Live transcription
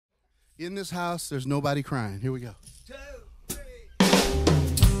In this house, there's nobody crying. Here we go. 2, 3.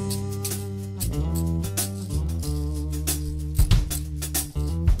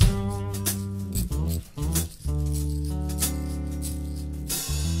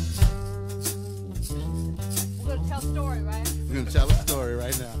 We're going to tell a story, right? We're going to tell a story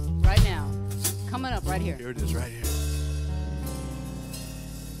right now. Right now. Coming up right here. Here it is, right here.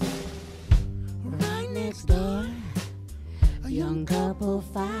 Right next door, a young couple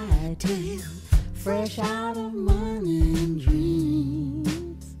fighting, fresh out of money and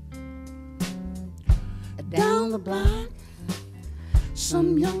dreams. Down the block,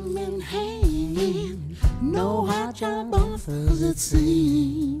 some young men hanging, no hot job offers it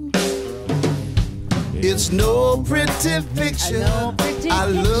seems. It's no pretty picture. I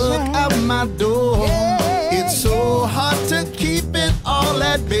look out my door. It's so hard to keep it all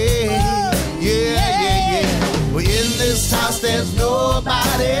at bay. Well, in this house there's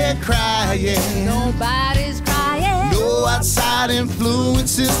nobody crying. Nobody's crying. No outside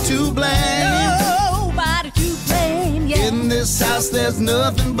influences to blame. Nobody to blame, yeah. In this house there's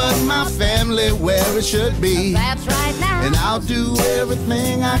nothing but my family where it should be. That's right now. And I'll do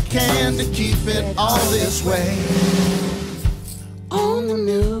everything I can to keep it all this way. On the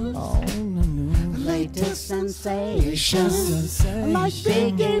news, latest sensation, like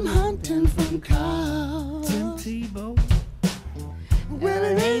big game hunting from cars. Well,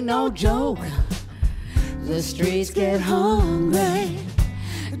 it ain't no joke, the streets get hungry.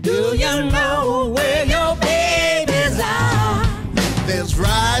 Do you know where your babies are? There's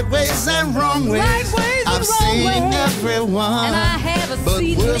right ways and wrong ways. I've seen everyone, and I haven't but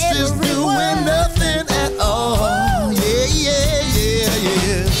seen worse is doing nothing at all. In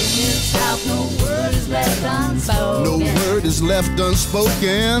this house, no word is left unspoken. No word is left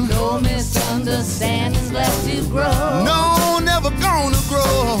unspoken. No misunderstandings left to grow. No, never gonna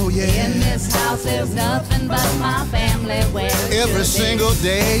grow. In this house, there's nothing but my family where it Every should single be.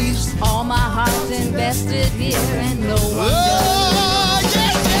 days. All my heart's invested here, and no one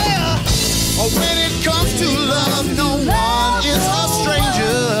When it comes to love, no one is a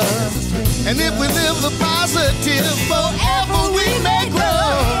stranger. And if we live the positive, forever we may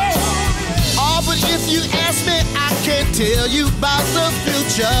grow. Oh, but if you ask me, I can't tell you about the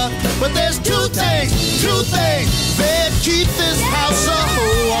future. But there's two things that keep this house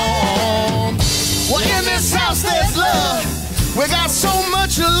warm. Well, in this house there's love. We got so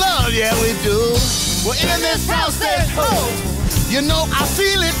much love, yeah we do. Well, in this house there's hope. You know I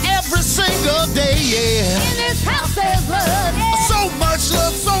feel it every single day, yeah. In this house there's love, yeah. So much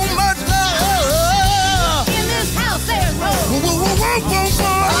love, so much love. In this house there's hope.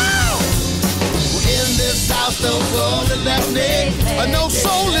 In this house the world is left neglected. No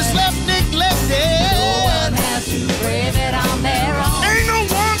soul is left neglected. No one has to brave it on their own. Ain't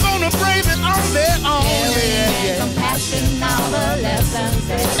no one gonna brave it on their own. Caring and compassion, all the lessons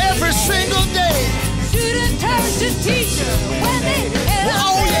every single day. Student turns to teacher when they get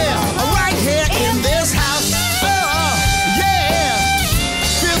right here in this house.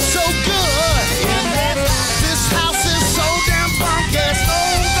 Feels so good. This house is so damn funky.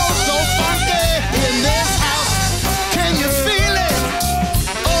 So funky. In this house, can you feel it?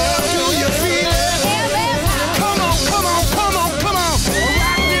 Oh, do you feel it? Come on.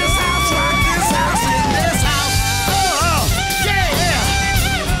 Rock this house in this house.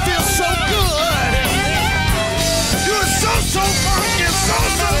 Feels so good. So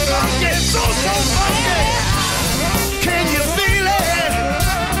funky, so funky. Can you feel it?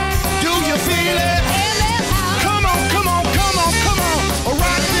 Do you feel it? Come on.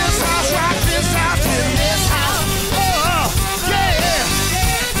 Rock this house in this house.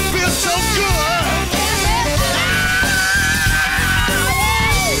 Feels so good.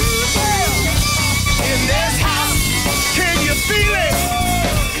 In this house, can you feel it?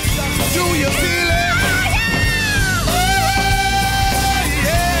 Do you feel it?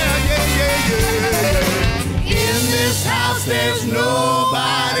 There's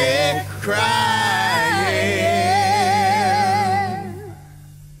nobody crying.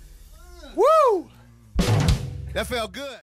 Woo! That felt good.